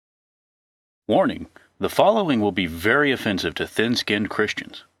Warning, the following will be very offensive to thin-skinned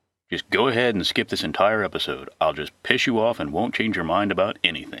Christians. Just go ahead and skip this entire episode. I'll just piss you off and won't change your mind about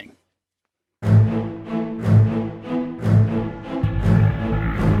anything.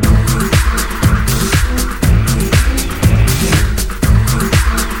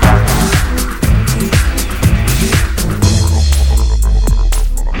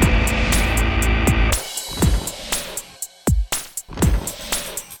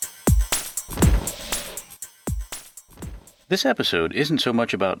 This episode isn't so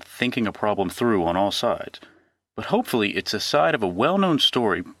much about thinking a problem through on all sides, but hopefully it's a side of a well-known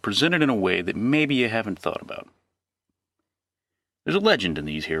story presented in a way that maybe you haven't thought about. There's a legend in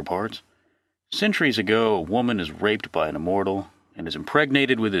these here parts. Centuries ago, a woman is raped by an immortal and is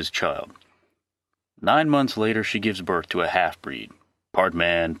impregnated with his child. 9 months later, she gives birth to a half-breed, part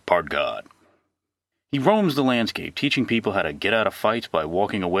man, part god. He roams the landscape, teaching people how to get out of fights by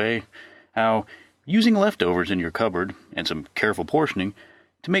walking away, how using leftovers in your cupboard, and some careful portioning,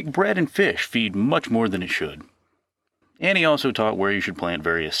 to make bread and fish feed much more than it should. And he also taught where you should plant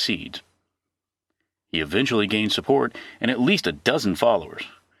various seeds. He eventually gained support and at least a dozen followers.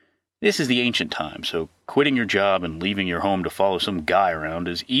 This is the ancient time, so quitting your job and leaving your home to follow some guy around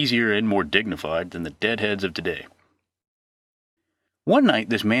is easier and more dignified than the deadheads of today. One night,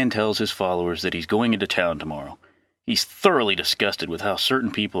 this man tells his followers that he's going into town tomorrow. He's thoroughly disgusted with how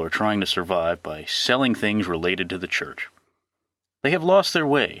certain people are trying to survive by selling things related to the church. They have lost their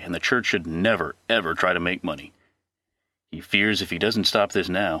way, and the church should never, ever try to make money. He fears if he doesn't stop this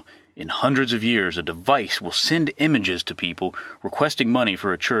now, in hundreds of years a device will send images to people requesting money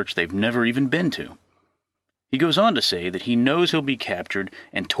for a church they've never even been to. He goes on to say that he knows he'll be captured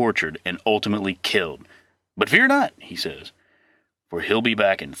and tortured and ultimately killed. But fear not, he says, for he'll be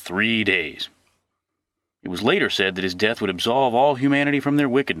back in 3 days. It was later said that his death would absolve all humanity from their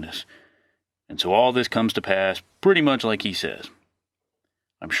wickedness. And so all this comes to pass pretty much like he says.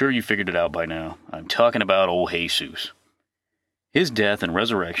 I'm sure you figured it out by now. I'm talking about old Jesus. His death and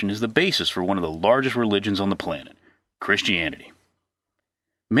resurrection is the basis for one of the largest religions on the planet, Christianity.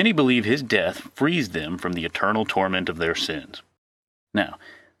 Many believe his death frees them from the eternal torment of their sins. Now,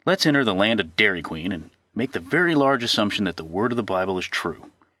 let's enter the land of Dairy Queen and make the very large assumption that the word of the Bible is true.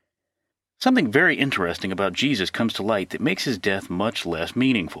 Something very interesting about Jesus comes to light that makes his death much less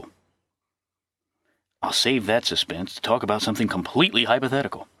meaningful. I'll save that suspense to talk about something completely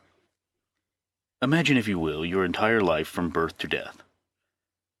hypothetical. Imagine, if you will, your entire life from birth to death.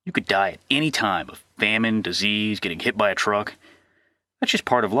 You could die at any time of famine, disease, getting hit by a truck. That's just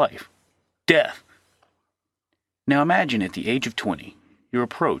part of life. Death. Now imagine at the age of 20, you're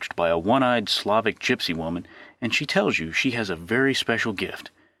approached by a one-eyed Slavic gypsy woman, and she tells you she has a very special gift.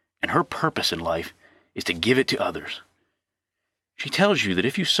 And her purpose in life is to give it to others. She tells you that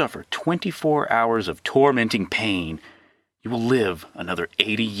if you suffer 24 hours of tormenting pain, you will live another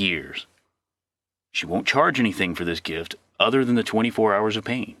 80 years. She won't charge anything for this gift other than the 24 hours of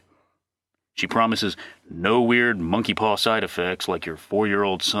pain. She promises no weird monkey paw side effects like your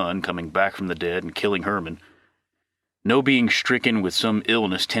 4-year-old son coming back from the dead and killing Herman. No being stricken with some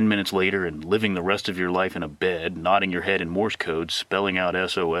illness 10 minutes later and living the rest of your life in a bed, nodding your head in Morse code, spelling out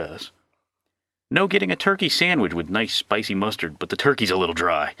SOS. No getting a turkey sandwich with nice spicy mustard, but the turkey's a little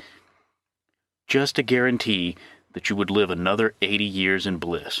dry. Just a guarantee that you would live another 80 years in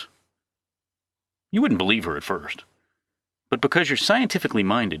bliss. You wouldn't believe her at first. But because you're scientifically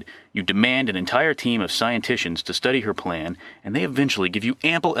minded, you demand an entire team of scienticians to study her plan, and they eventually give you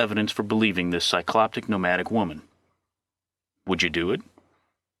ample evidence for believing this cycloptic nomadic woman. Would you do it?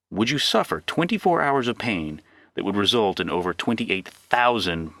 Would you suffer 24 hours of pain that would result in over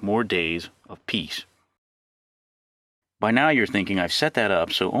 28,000 more days of peace? By now you're thinking I've set that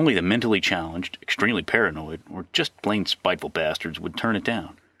up so only the mentally challenged, extremely paranoid, or just plain spiteful bastards would turn it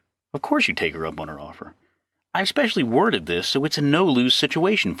down. Of course you take her up on her offer. I've specially worded this so it's a no-lose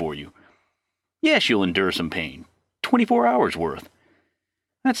situation for you. Yes, you'll endure some pain. 24 hours worth.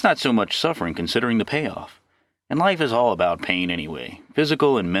 That's not so much suffering considering the payoff. And life is all about pain anyway,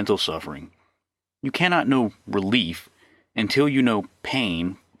 physical and mental suffering. You cannot know relief until you know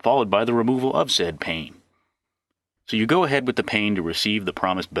pain, followed by the removal of said pain. So you go ahead with the pain to receive the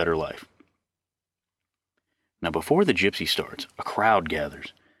promised better life. Now before the gypsy starts, a crowd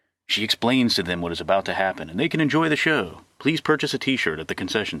gathers. She explains to them what is about to happen, and they can enjoy the show. Please purchase a t-shirt at the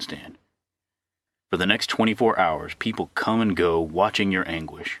concession stand. For the next 24 hours, people come and go watching your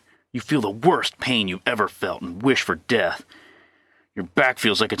anguish. You feel the worst pain you've ever felt and wish for death. Your back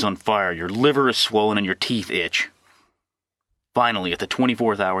feels like it's on fire, your liver is swollen, and your teeth itch. Finally, at the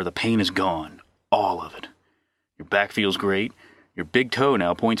 24th hour, the pain is gone. All of it. Your back feels great, Your big toe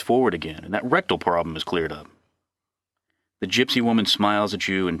now points forward again, and that rectal problem is cleared up. The gypsy woman smiles at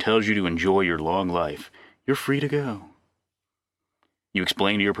you and tells you to enjoy your long life. You're free to go. You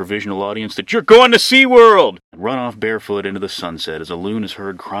explain to your provisional audience that you're going to SeaWorld and run off barefoot into the sunset as a loon is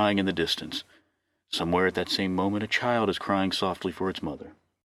heard crying in the distance. Somewhere at that same moment, a child is crying softly for its mother.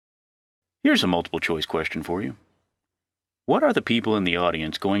 Here's a multiple choice question for you. What are the people in the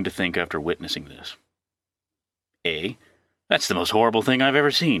audience going to think after witnessing this? A. That's the most horrible thing I've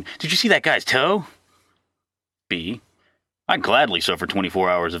ever seen. Did you see that guy's toe? B. I'd gladly suffer 24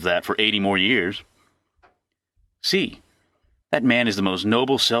 hours of that for 80 more years. C. That man is the most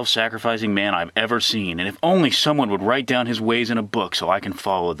noble, self-sacrificing man I've ever seen, and if only someone would write down his ways in a book so I can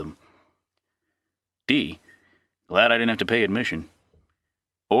follow them. D. Glad I didn't have to pay admission.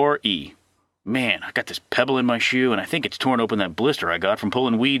 Or E. Man, I got this pebble in my shoe, and I think it's torn open that blister I got from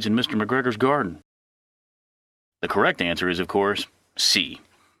pulling weeds in Mr. McGregor's garden. The correct answer is, of course, C.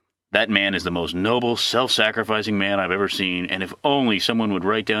 That man is the most noble, self-sacrificing man I've ever seen, and if only someone would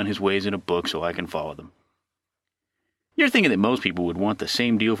write down his ways in a book so I can follow them. You're thinking that most people would want the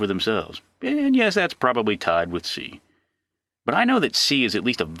same deal for themselves, and yes, that's probably tied with C. But I know that C is at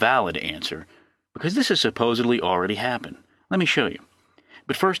least a valid answer, because this has supposedly already happened. Let me show you.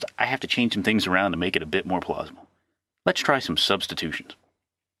 But first, I have to change some things around to make it a bit more plausible. Let's try some substitutions.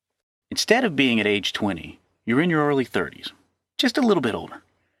 Instead of being at age 20, you're in your early 30s, just a little bit older.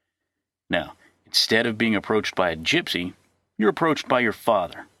 Now, instead of being approached by a gypsy, you're approached by your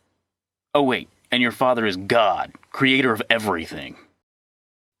father. Oh wait, and your father is God, creator of everything.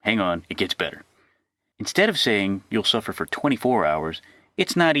 Hang on, it gets better. Instead of saying you'll suffer for 24 hours,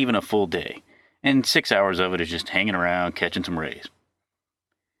 it's not even a full day, and 6 hours of it is just hanging around catching some rays.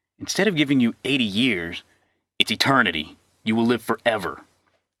 Instead of giving you 80 years, it's eternity. You will live forever.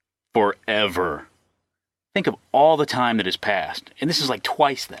 Forever. Think of all the time that has passed, and this is like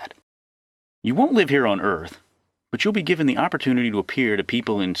twice that. You won't live here on Earth, but you'll be given the opportunity to appear to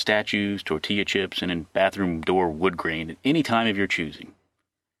people in statues, tortilla chips, and in bathroom door wood grain at any time of your choosing.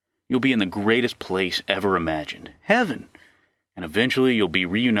 You'll be in the greatest place ever imagined, heaven, and eventually you'll be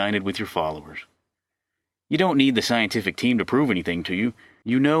reunited with your followers. You don't need the scientific team to prove anything to you.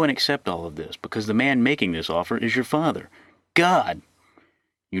 You know and accept all of this because the man making this offer is your father, God.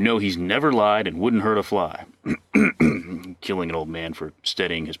 You know he's never lied and wouldn't hurt a fly. Killing an old man for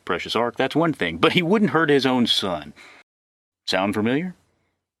steadying his precious ark, that's one thing, but he wouldn't hurt his own son. Sound familiar?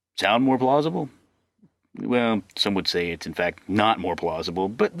 Sound more plausible? Well, some would say it's in fact not more plausible,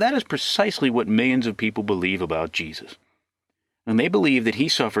 but that is precisely what millions of people believe about Jesus. And they believe that he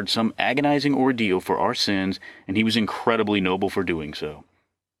suffered some agonizing ordeal for our sins, and he was incredibly noble for doing so.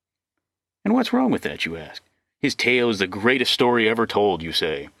 And what's wrong with that, you ask? His tale is the greatest story ever told, you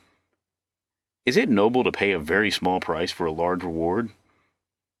say. Is it noble to pay a very small price for a large reward?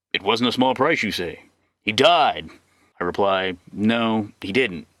 It wasn't a small price, you say. He died. I reply, no, he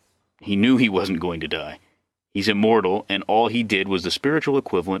didn't. He knew he wasn't going to die. He's immortal, and all he did was the spiritual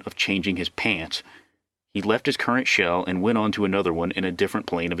equivalent of changing his pants. He left his current shell and went on to another one in a different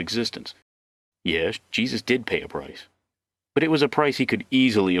plane of existence. Yes, Jesus did pay a price, but it was a price he could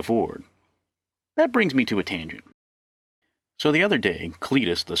easily afford. That brings me to a tangent. So the other day,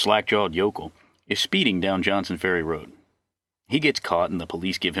 Cletus, the slack-jawed yokel, is speeding down Johnson Ferry Road. He gets caught and the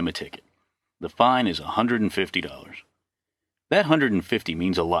police give him a ticket. The fine is $150. That $150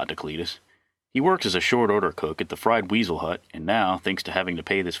 means a lot to Cletus. He works as a short-order cook at the Fried Weasel Hut, and now, thanks to having to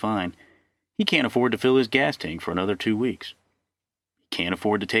pay this fine, he can't afford to fill his gas tank for another 2 weeks. He can't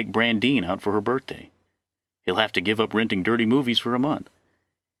afford to take Brandine out for her birthday. He'll have to give up renting dirty movies for a month.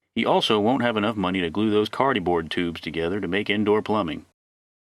 He also won't have enough money to glue those cardboard tubes together to make indoor plumbing.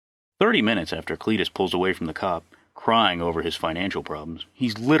 30 minutes after Cletus pulls away from the cop, crying over his financial problems,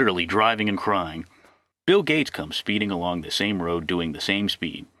 he's literally driving and crying, Bill Gates comes speeding along the same road doing the same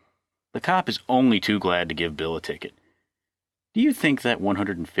speed. The cop is only too glad to give Bill a ticket. Do you think that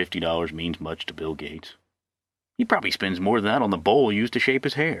 $150 means much to Bill Gates? He probably spends more than that on the bowl used to shape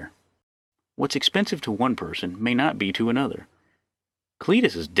his hair. What's expensive to one person may not be to another.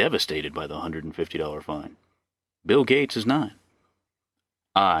 Cletus is devastated by the $150 fine. Bill Gates is not.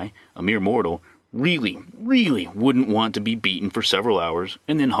 I, a mere mortal, really wouldn't want to be beaten for several hours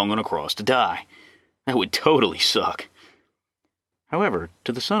and then hung on a cross to die. That would totally suck. However,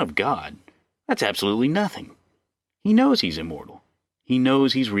 to the Son of God, that's absolutely nothing. He knows he's immortal. He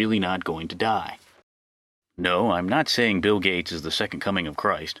knows he's really not going to die. No, I'm not saying Bill Gates is the second coming of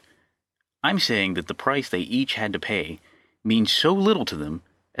Christ. I'm saying that the price they each had to pay means so little to them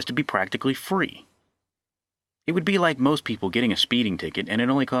as to be practically free. It would be like most people getting a speeding ticket and it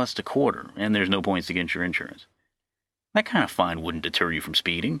only costs $0.25 and there's no points against your insurance. That kind of fine wouldn't deter you from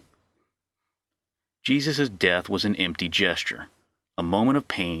speeding. Jesus' death was an empty gesture, a moment of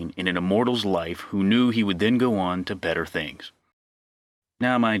pain in an immortal's life who knew he would then go on to better things.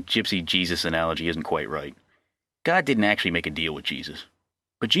 Now, my gypsy Jesus analogy isn't quite right. God didn't actually make a deal with Jesus,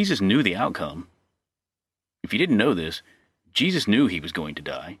 but Jesus knew the outcome. If you didn't know this, Jesus knew he was going to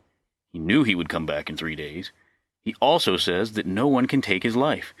die. He knew he would come back in 3 days. He also says that no one can take his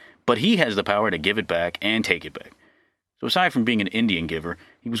life, but he has the power to give it back and take it back. So aside from being an Indian giver,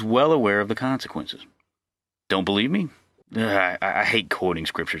 he was well aware of the consequences. Don't believe me? I hate quoting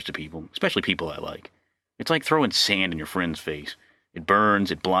scriptures to people, especially people I like. It's like throwing sand in your friend's face. It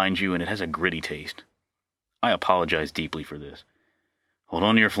burns, it blinds you, and it has a gritty taste. I apologize deeply for this. Hold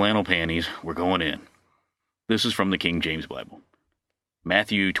on to your flannel panties, we're going in. This is from the King James Bible.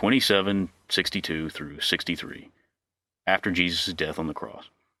 Matthew 27:62 through 63, after Jesus' death on the cross.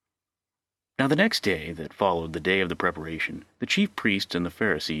 Now the next day that followed the day of the preparation, the chief priests and the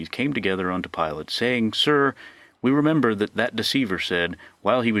Pharisees came together unto Pilate, saying, Sir, we remember that deceiver said,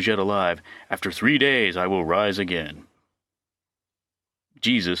 while he was yet alive, After 3 days I will rise again.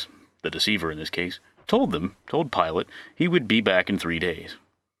 Jesus, the deceiver in this case, told Pilate, he would be back in 3 days.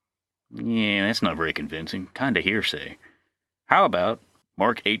 Yeah, that's not very convincing. Kinda hearsay. How about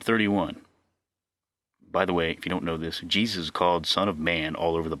Mark 8:31? By the way, if you don't know this, Jesus is called Son of Man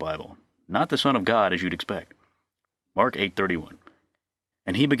all over the Bible. Not the Son of God as you'd expect. Mark 8:31.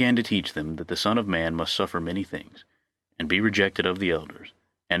 And he began to teach them that the Son of Man must suffer many things, and be rejected of the elders,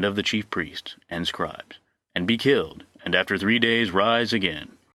 and of the chief priests and scribes, and be killed, and after 3 days rise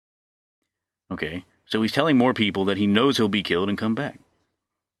again. Okay, so he's telling more people that he knows he'll be killed and come back.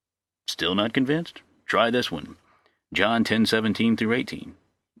 Still not convinced? Try this one. John 10:17 through 18.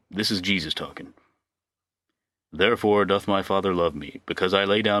 This is Jesus talking. Therefore doth my Father love me, because I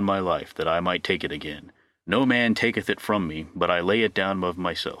lay down my life, that I might take it again. No man taketh it from me, but I lay it down of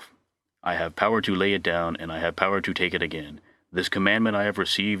myself. I have power to lay it down, and I have power to take it again. This commandment I have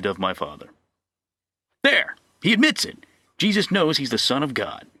received of my Father. There! He admits it. Jesus knows he's the Son of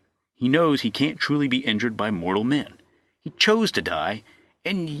God. He knows he can't truly be injured by mortal men. He chose to die,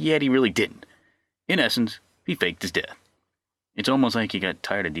 and yet he really didn't. In essence, he faked his death. It's almost like he got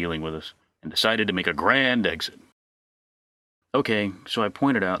tired of dealing with us and decided to make a grand exit. Okay, so I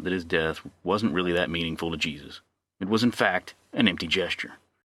pointed out that his death wasn't really that meaningful to Jesus. It was in fact an empty gesture.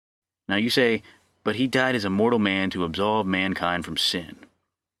 Now you say, but he died as a mortal man to absolve mankind from sin.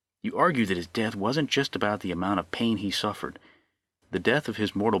 You argue that his death wasn't just about the amount of pain he suffered. The death of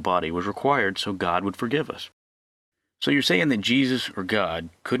his mortal body was required so God would forgive us. So you're saying that Jesus or God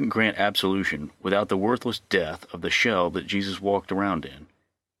couldn't grant absolution without the worthless death of the shell that Jesus walked around in.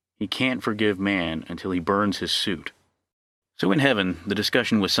 He can't forgive man until he burns his suit. So in heaven, the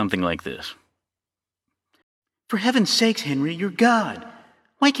discussion was something like this. For heaven's sakes, Henry, you're God.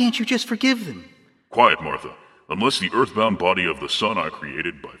 Why can't you just forgive them? Quiet, Martha. Unless the earthbound body of the Son I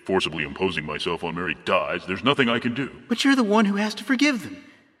created by forcibly imposing myself on Mary dies, there's nothing I can do. But you're the one who has to forgive them.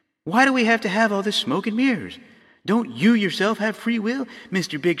 Why do we have to have all this smoke and mirrors? Don't you yourself have free will?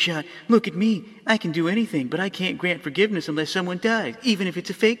 Mr. Big Shot, look at me. I can do anything, but I can't grant forgiveness unless someone dies, even if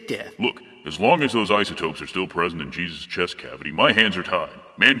it's a fake death. Look, as long as those isotopes are still present in Jesus' chest cavity, my hands are tied.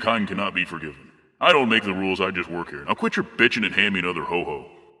 Mankind cannot be forgiven. I don't make the rules, I just work here. Now quit your bitching and hand me another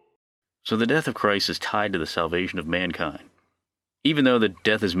ho-ho. So the death of Christ is tied to the salvation of mankind, even though the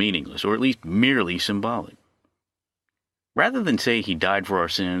death is meaningless, or at least merely symbolic. Rather than say he died for our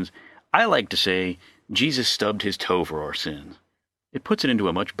sins, I like to say Jesus stubbed his toe for our sins. It puts it into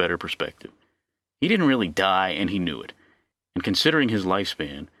a much better perspective. He didn't really die, and he knew it. And considering his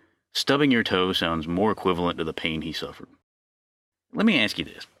lifespan, stubbing your toe sounds more equivalent to the pain he suffered. Let me ask you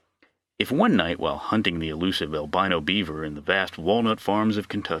this. If one night, while hunting the elusive albino beaver in the vast walnut farms of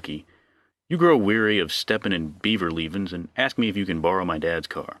Kentucky, you grow weary of stepping in beaver leavings and ask me if you can borrow my dad's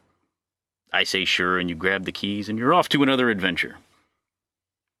car, I say sure, and you grab the keys, and you're off to another adventure.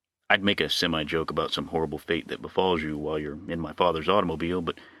 I'd make a semi-joke about some horrible fate that befalls you while you're in my father's automobile,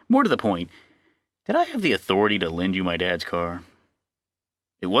 but more to the point, did I have the authority to lend you my dad's car?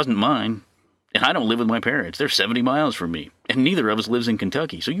 It wasn't mine, and I don't live with my parents. They're 70 miles from me, and neither of us lives in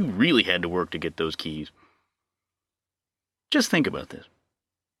Kentucky, so you really had to work to get those keys. Just think about this.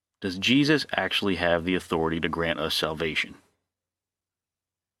 Does Jesus actually have the authority to grant us salvation?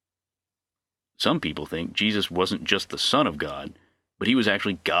 Some people think Jesus wasn't just the Son of God, but he was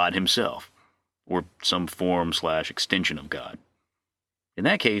actually God himself, or some form/extension of God. In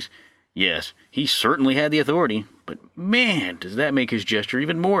that case, yes, he certainly had the authority, but man, does that make his gesture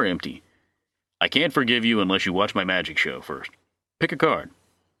even more empty. I can't forgive you unless you watch my magic show first. Pick a card.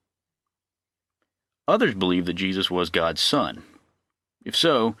 Others believe that Jesus was God's son. If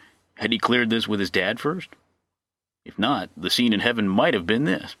so, had he cleared this with his dad first? If not, the scene in heaven might have been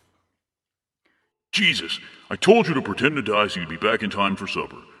this. Jesus, I told you to pretend to die so you'd be back in time for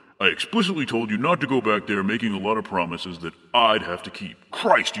supper. I explicitly told you not to go back there making a lot of promises that I'd have to keep.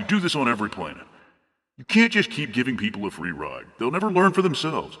 Christ, you do this on every planet. You can't just keep giving people a free ride. They'll never learn for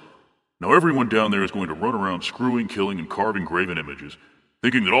themselves. Now everyone down there is going to run around screwing, killing, and carving graven images,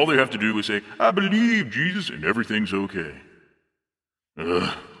 thinking that all they have to do is say, I believe, Jesus, and everything's okay.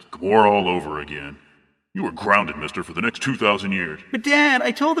 Gomorrah all over again. You are grounded, mister, for the next 2,000 years. But Dad,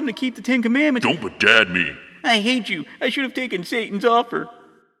 I told them to keep the 10 Commandments. Don't but dad me. I hate you. I should have taken Satan's offer.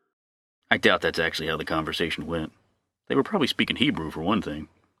 I doubt that's actually how the conversation went. They were probably speaking Hebrew, for one thing.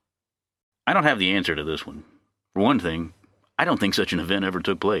 I don't have the answer to this one. For one thing, I don't think such an event ever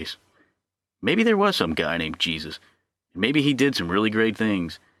took place. Maybe there was some guy named Jesus, and maybe he did some really great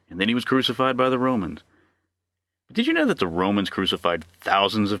things, and then he was crucified by the Romans. But did you know that the Romans crucified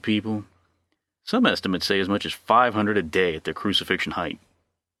thousands of people? Some estimates say as much as 500 a day at their crucifixion height.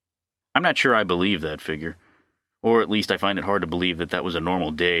 I'm not sure I believe that figure, or at least I find it hard to believe that that was a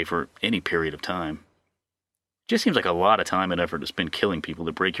normal day for any period of time. It just seems like a lot of time and effort to spend killing people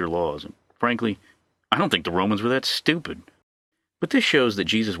that break your laws, and frankly, I don't think the Romans were that stupid. But this shows that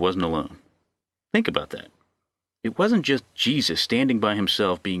Jesus wasn't alone. Think about that. It wasn't just Jesus standing by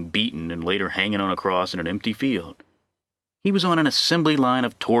himself being beaten and later hanging on a cross in an empty field. He was on an assembly line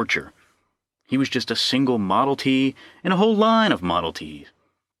of torture. He was just a single Model T and a whole line of Model Ts.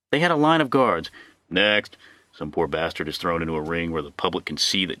 They had a line of guards. Next, some poor bastard is thrown into a ring where the public can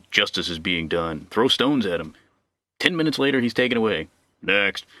see that justice is being done. Throw stones at him. 10 minutes later, he's taken away.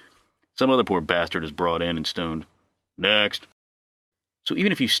 Next. Some other poor bastard is brought in and stoned. Next. So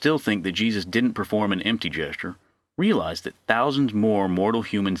even if you still think that Jesus didn't perform an empty gesture, realize that thousands more mortal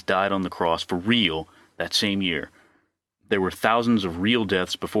humans died on the cross for real that same year. There were thousands of real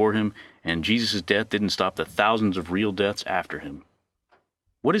deaths before him, and Jesus' death didn't stop the thousands of real deaths after him.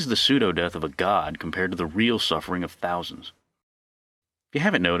 What is the pseudo-death of a god compared to the real suffering of thousands? If you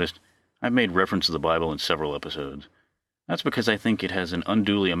haven't noticed, I've made reference to the Bible in several episodes. That's because I think it has an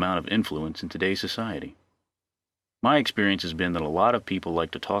unduly amount of influence in today's society. My experience has been that a lot of people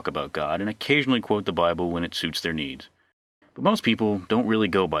like to talk about God and occasionally quote the Bible when it suits their needs. But most people don't really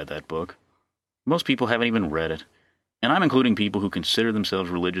go by that book. Most people haven't even read it. And I'm including people who consider themselves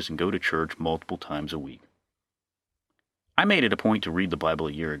religious and go to church multiple times a week. I made it a point to read the Bible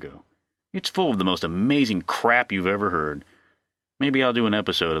a year ago. It's full of the most amazing crap you've ever heard. Maybe I'll do an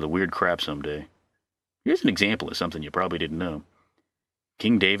episode of the weird crap someday. Here's an example of something you probably didn't know.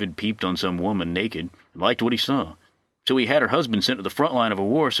 King David peeped on some woman naked and liked what he saw. So he had her husband sent to the front line of a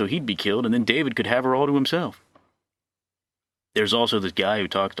war so he'd be killed, and then David could have her all to himself. There's also this guy who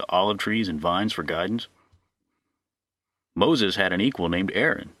talks to olive trees and vines for guidance. Moses had an equal named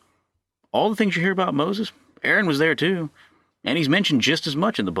Aaron. All the things you hear about Moses, Aaron was there too, and he's mentioned just as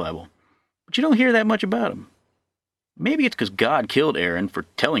much in the Bible. But you don't hear that much about him. Maybe it's because God killed Aaron for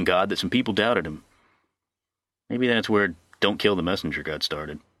telling God that some people doubted him. Maybe that's where "don't kill the messenger" got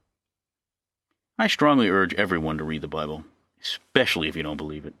started. I strongly urge everyone to read the Bible, especially if you don't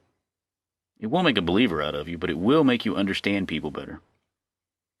believe it. It won't make a believer out of you, but it will make you understand people better.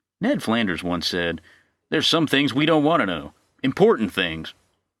 Ned Flanders once said, "There's some things we don't want to know. Important things."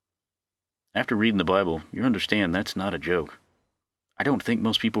 After reading the Bible, you understand that's not a joke. I don't think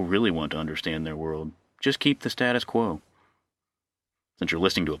most people really want to understand their world. Just keep the status quo. Since you're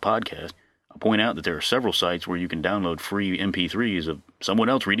listening to a podcast, I'll point out that there are several sites where you can download free MP3s of someone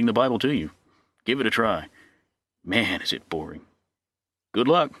else reading the Bible to you. Give it a try. Man, is it boring. Good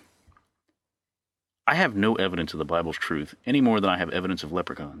luck. I have no evidence of the Bible's truth any more than I have evidence of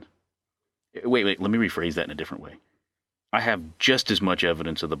leprechauns. Wait, let me rephrase that in a different way. I have just as much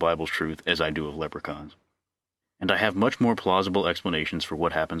evidence of the Bible's truth as I do of leprechauns. And I have much more plausible explanations for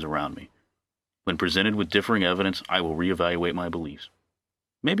what happens around me. When presented with differing evidence, I will reevaluate my beliefs.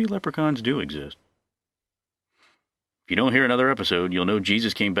 Maybe leprechauns do exist. If you don't hear another episode, you'll know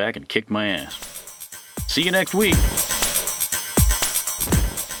Jesus came back and kicked my ass. See you next week.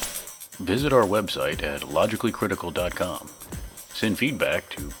 Visit our website at logicallycritical.com. Send feedback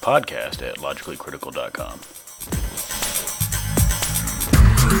to podcast@logicallycritical.com.